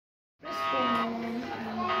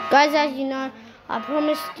Guys, as you know, I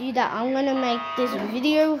promised you that I'm gonna make this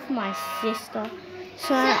video with my sister.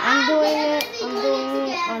 So I'm doing it.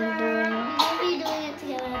 We'll be doing it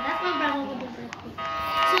together. That's my brother with the birthday.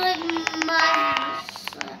 So like my house.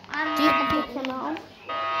 Do you have your camera on?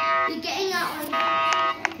 You're getting out on.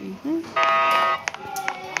 Mm-hmm. So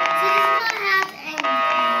this is my house and.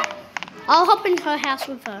 I'll hop in her house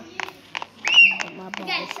with her.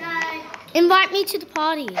 Okay, so. Invite me to the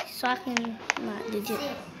party so I can. Did you?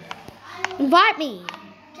 Invite me.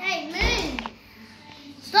 Okay, move.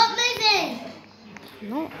 Stop moving.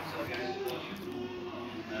 No.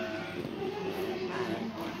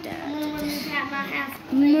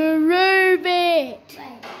 Move it. Wait,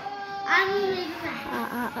 I'm moving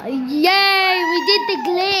back. Yay! We did the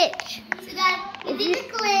glitch. So guys, we did the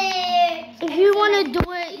glitch. If you want to do You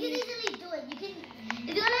can it, easily do it.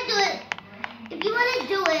 If you want to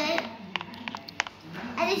do it,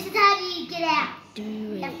 and this is how you get out. do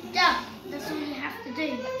You it. have to jump. That's all you have to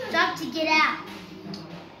do. Jump to get out. That's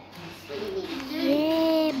what you need to do.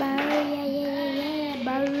 Yeah, yeah. So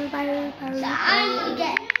I'm gonna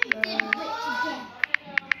get the glitch again.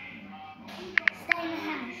 Stay in the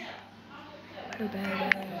house.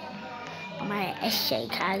 My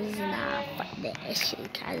shakers now, fuck the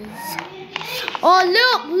shakers. Oh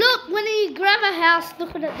look! When you grab a house,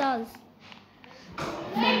 look what it does.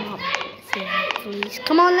 Mom, please,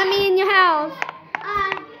 come on, let me in your house.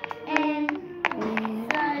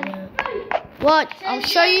 What? I'll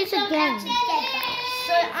show you again. So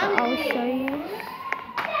I'll show you.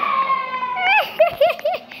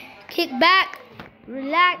 Kick back,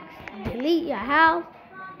 relax, delete your house,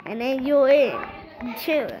 and then you're in.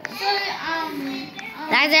 Chill.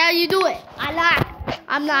 That's how you do it.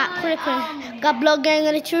 I'm not critical. Got blood gang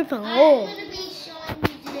on the trooper. Oh. I'm gonna be showing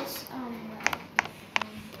you this.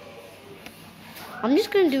 I'm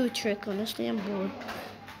just gonna do a trick, honestly. I'm bored.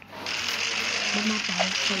 So this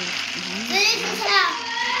is how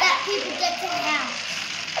that people get to the house.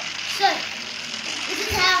 So this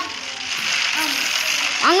is how.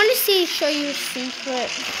 I'm gonna show you a secret.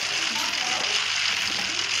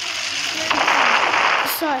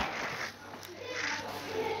 So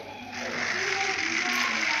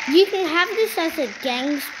you can have this as a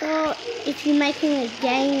gang spot if you're making a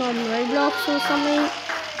gang on Roblox or something.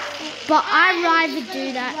 But I'd rather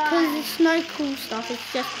do that because it's no cool stuff.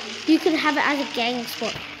 It's just you can have it as a gang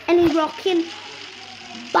spot. Any rocking,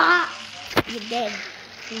 but you're dead.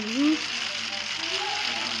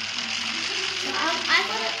 I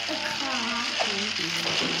got a car.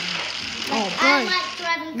 Oh, I bro. like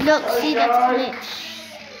driving. Look, see that's glitch.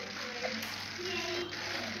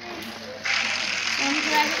 I'm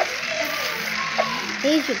driving.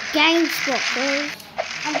 Here's your gang spot, boys.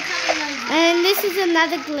 I'm coming over. And this is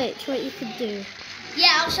another glitch, what you could do.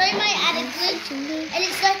 Yeah, I'll show you my added glitch. And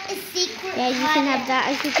it's like a secret Yeah, you can have that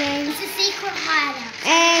as your game. It's a secret hideout.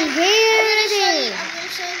 And here it is. I'm going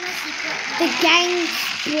to show you my secret The hideout. gang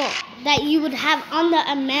spot that you would have under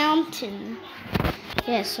a mountain.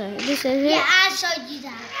 Yeah, so this is it. Yeah, I showed you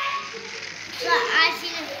that. So I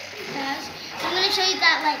seen it first. So I'm going to show you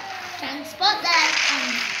that like gang spot that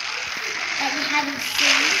you haven't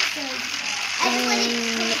seen. So everybody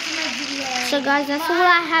come to my video. So guys, that's all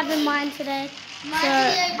I have in mind today. So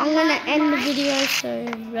I'm gonna end the video. So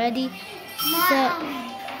ready, set,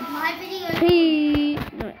 My video. peace.